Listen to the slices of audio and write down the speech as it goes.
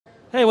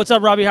Hey, what's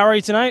up, Robbie? How are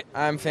you tonight?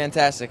 I'm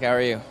fantastic. How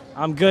are you?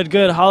 I'm good.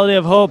 Holiday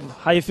of Hope.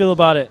 How you feel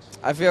about it?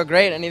 I feel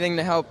great. Anything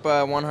to help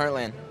One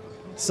Heartland.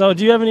 So,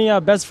 do you have any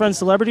best friend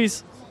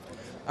celebrities?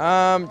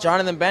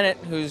 Jonathan Bennett,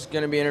 who's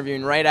going to be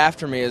interviewing right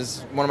after me,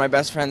 is one of my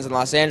best friends in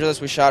Los Angeles.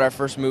 We shot our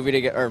first movie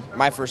together, or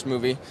my first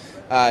movie,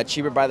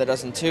 Cheaper by the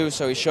Dozen 2.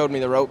 So he showed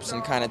me the ropes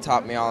and kind of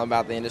taught me all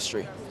about the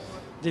industry.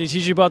 Did he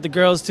teach you about the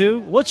girls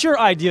too? What's your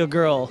ideal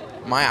girl?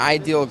 My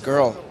ideal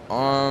girl.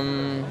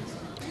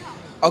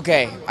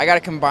 Okay, I got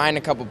to combine a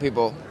couple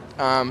people.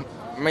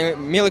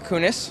 Mila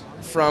Kunis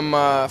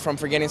from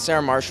Forgetting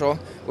Sarah Marshall,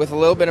 with a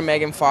little bit of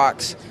Megan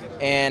Fox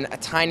and a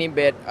tiny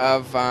bit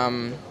of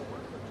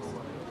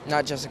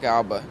not Jessica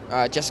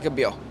Alba, Jessica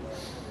Biel.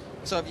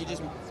 So if you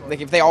just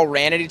if they all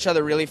ran at each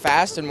other really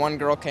fast and one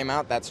girl came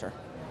out, that's her.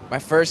 My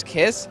first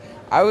kiss,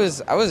 I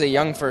was a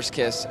young first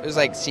kiss. It was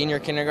like senior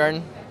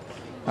kindergarten.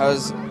 I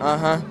was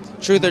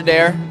truth or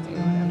dare,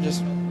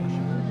 just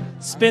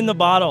spin the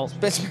bottle.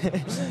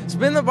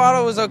 Spin the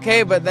bottle was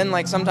okay, but then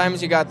like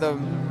sometimes you got the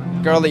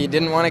girl that you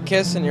didn't want to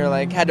kiss and you're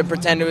like had to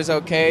pretend it was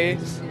okay.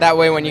 That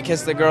way when you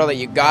kiss the girl that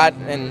you got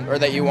or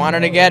that you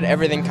wanted to get,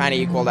 everything kind of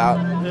equaled out.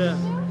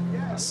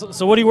 Yeah.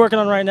 So what are you working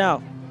on right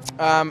now?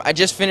 I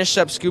just finished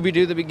up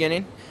Scooby-Doo: The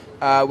Beginning,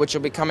 which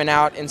will be coming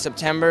out in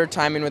September,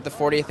 timing with the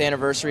 40th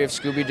anniversary of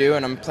Scooby-Doo,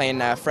 and I'm playing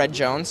Fred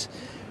Jones.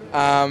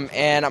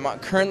 And I'm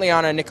currently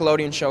on a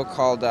Nickelodeon show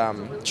called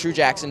True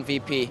Jackson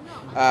VP,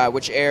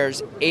 which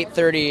airs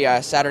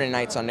 8:30 Saturday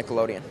nights on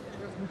Nickelodeon.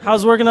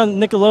 How's working on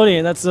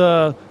Nickelodeon? That's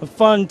a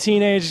fun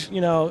teenage,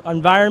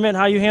 environment.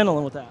 How are you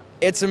handling with that?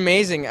 It's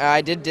amazing.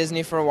 I did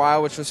Disney for a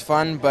while, which was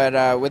fun,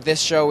 but with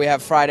this show we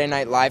have Friday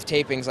night live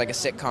tapings like a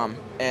sitcom,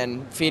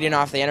 and feeding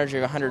off the energy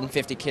of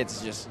 150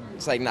 kids is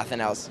it's like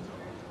nothing else.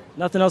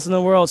 Nothing else in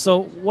the world.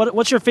 So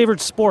what's your favorite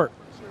sport?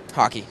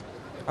 Hockey.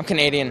 I'm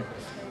Canadian.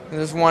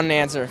 There's one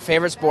answer.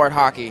 Favorite sport,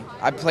 hockey.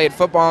 I played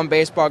football and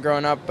baseball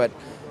growing up, but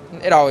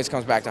it always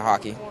comes back to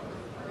hockey.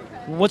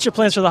 What's your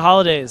plans for the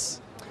holidays?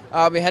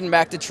 I'll be heading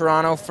back to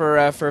Toronto for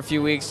a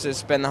few weeks to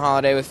spend the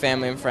holiday with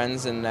family and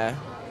friends in the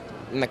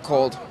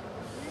cold.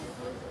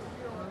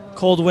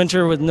 Cold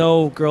winter with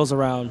no girls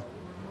around.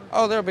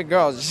 Oh, there'll be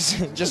girls,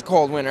 just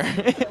cold winter.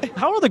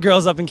 How are the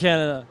girls up in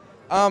Canada?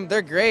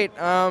 They're great.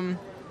 To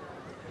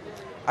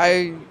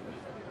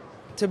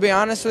be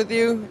honest with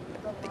you,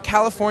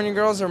 California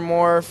girls are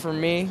more for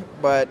me,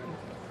 but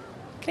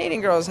Canadian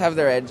girls have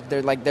their edge.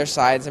 They're like their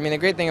sides. I mean, the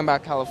great thing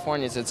about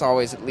California is it's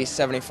always at least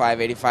 75,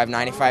 85,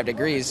 95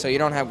 degrees, so you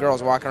don't have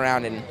girls walking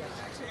around in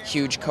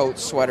huge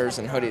coats, sweaters,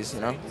 and hoodies,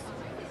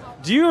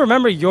 Do you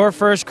remember your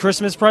first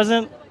Christmas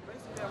present?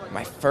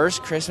 My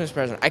first Christmas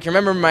present? I can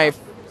remember my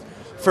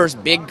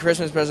first big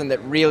Christmas present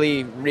that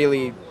really,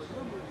 really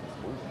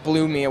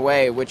blew me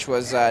away, which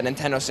was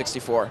Nintendo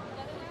 64.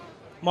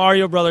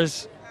 Mario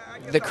Brothers.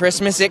 The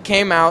Christmas it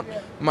came out,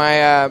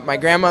 my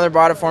grandmother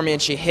bought it for me,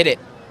 and she hid it.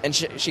 And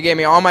she gave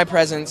me all my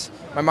presents.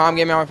 My mom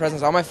gave me all my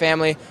presents, all my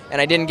family,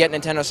 and I didn't get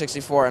Nintendo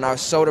 64, and I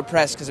was so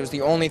depressed because it was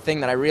the only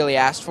thing that I really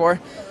asked for.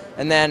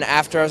 And then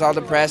after I was all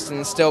depressed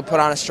and still put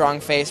on a strong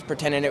face,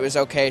 pretending it was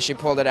okay, she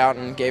pulled it out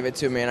and gave it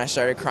to me, and I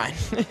started crying.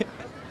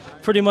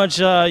 Pretty much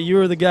you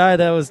were the guy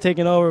that was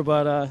taking over,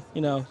 but,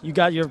 you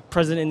got your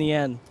present in the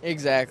end.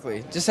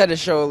 Exactly. Just had to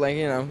show,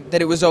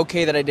 that it was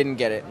okay that I didn't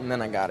get it, and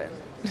then I got it.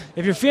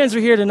 If your fans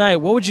were here tonight,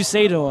 what would you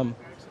say to them?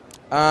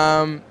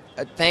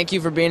 Thank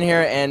you for being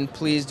here, and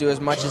please do as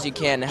much as you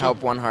can to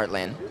help One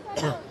Heartland.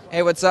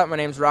 Hey, what's up? My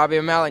name's Robbie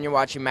Amell, and you're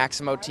watching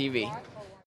Maximo TV.